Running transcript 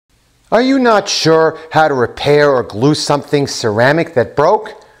Are you not sure how to repair or glue something ceramic that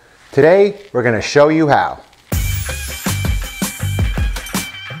broke? Today, we're going to show you how.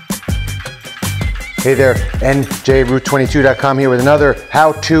 Hey there, NJRoute22.com here with another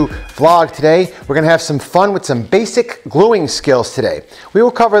how-to vlog today. We're going to have some fun with some basic gluing skills today. We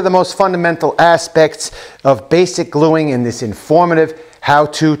will cover the most fundamental aspects of basic gluing in this informative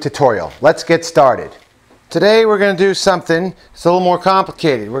how-to tutorial. Let's get started. Today we're going to do something that's a little more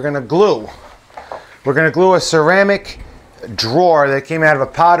complicated. We're going to glue. We're going to glue a ceramic drawer that came out of a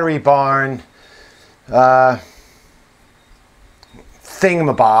Pottery Barn thingamabob.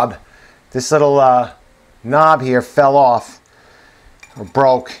 This little knob here fell off or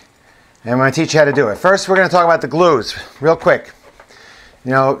broke, and I'm going to teach you how to do it. First, we're going to talk about the glues real quick.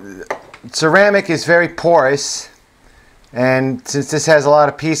 You know, ceramic is very porous, and since this has a lot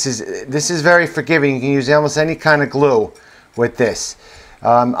of pieces, this is very forgiving. You can use almost any kind of glue with this.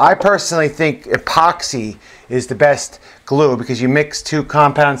 I personally think epoxy is the best glue because you mix two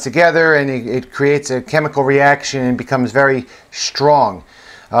compounds together and it creates a chemical reaction and becomes very strong.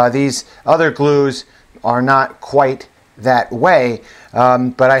 These other glues are not quite that way,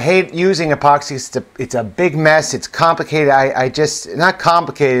 but I hate using epoxy. It's a big mess. It's complicated. Not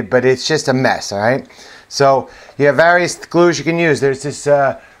complicated, but it's just a mess, all right? So you have various glues you can use. There's this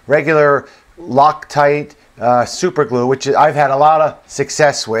regular Loctite super glue, which I've had a lot of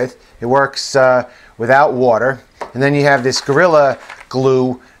success with. It works without water. And then you have this Gorilla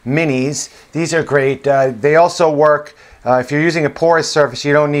Glue minis. These are great. They also work if you're using a porous surface.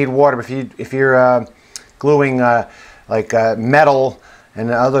 You don't need water. But if you're gluing like metal and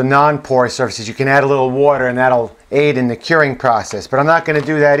other non-porous surfaces, you can add a little water and that'll aid in the curing process. But I'm not going to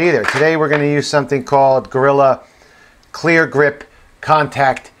do that either. Today we're going to use something called Gorilla Clear Grip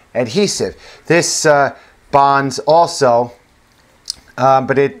Contact Adhesive. This bonds also,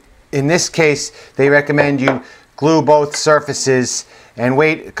 but in this case they recommend you glue both surfaces and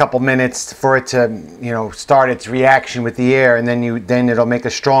wait a couple minutes for it to start its reaction with the air, and then it'll make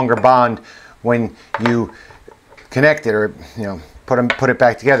a stronger bond when you connect it or put it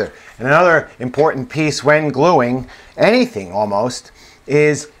back together. And another important piece when gluing anything almost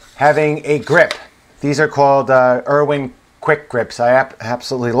is having a grip. These are called Irwin Quick Grips. I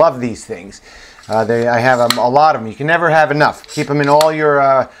absolutely love these things. I have a lot of them. You can never have enough. Keep them in all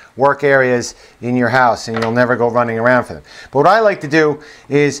your work areas in your house and you'll never go running around for them. But what I like to do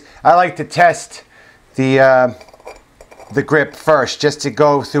is I like to test the grip first, just to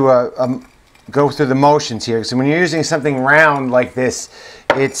go through the motions here. So when you're using something round like this,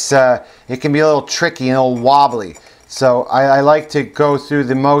 it can be a little tricky and a little wobbly. So I like to go through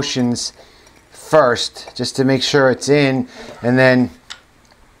the motions first just to make sure it's in, and then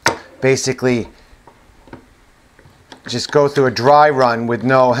basically just go through a dry run with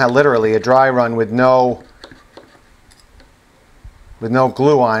literally a dry run with no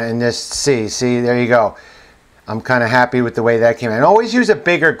glue on it, and just see there you go. I'm kind of happy with the way that came out. And always use a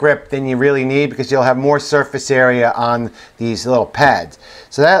bigger grip than you really need because you'll have more surface area on these little pads.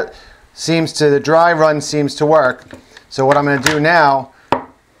 So that the dry run seems to work. So what I'm going to do now,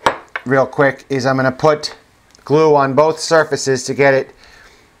 real quick, is I'm going to put glue on both surfaces to get it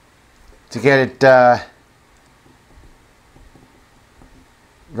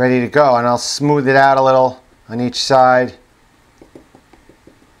ready to go. And I'll smooth it out a little on each side.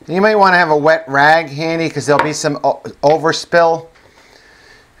 You might want to have a wet rag handy because there'll be some overspill.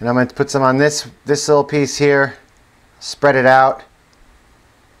 And I'm going to put some on this little piece here. Spread it out.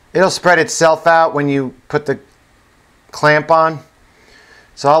 It'll spread itself out when you put the clamp on.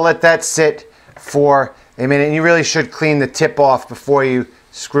 So I'll let that sit for a minute. And you really should clean the tip off before you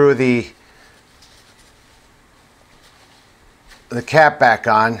screw the cap back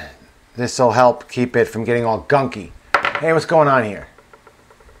on. This will help keep it from getting all gunky. Hey, what's going on here?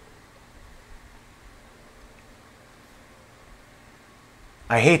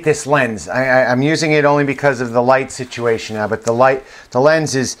 I hate this lens. I'm using it only because of the light situation now, but the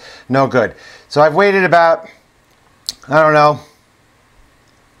lens is no good. So I've waited about, I don't know,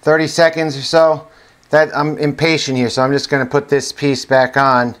 30 seconds or so. I'm impatient here, so I'm just going to put this piece back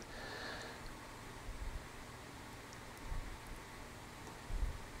on.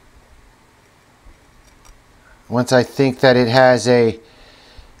 Once I think that it has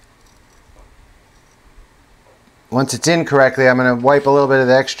once it's in correctly, I'm going to wipe a little bit of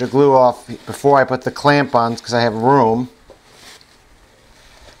the extra glue off before I put the clamp on because I have room.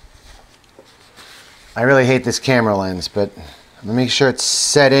 I really hate this camera lens, but I'm going to make sure it's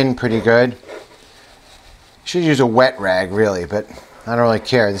set in pretty good. You should use a wet rag really, but I don't really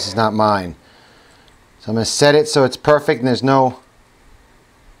care. This is not mine. So I'm going to set it so it's perfect and there's no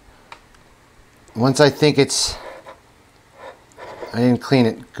once I think I didn't clean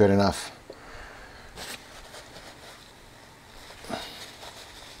it good enough.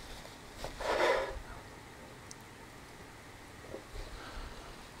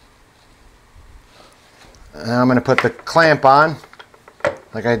 Now I'm going to put the clamp on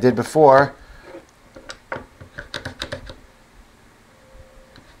like I did before.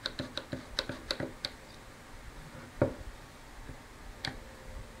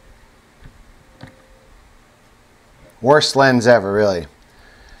 Worst lens ever, really.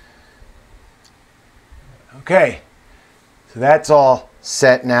 Okay, so that's all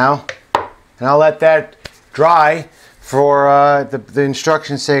set now. And I'll let that dry for, the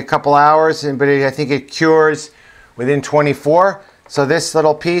instructions say a couple hours, but I think it cures within 24. So this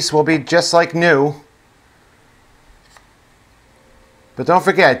little piece will be just like new. But don't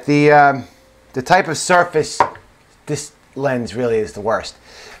forget, the type of surface, this lens really is the worst,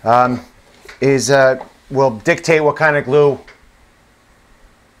 will dictate what kind of glue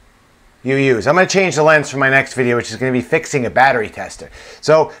you use. I'm going to change the lens for my next video, which is going to be fixing a battery tester.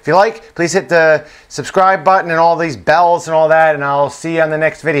 So if you like, please hit the subscribe button and all these bells and all that, and I'll see you on the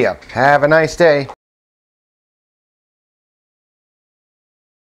next video. Have a nice day.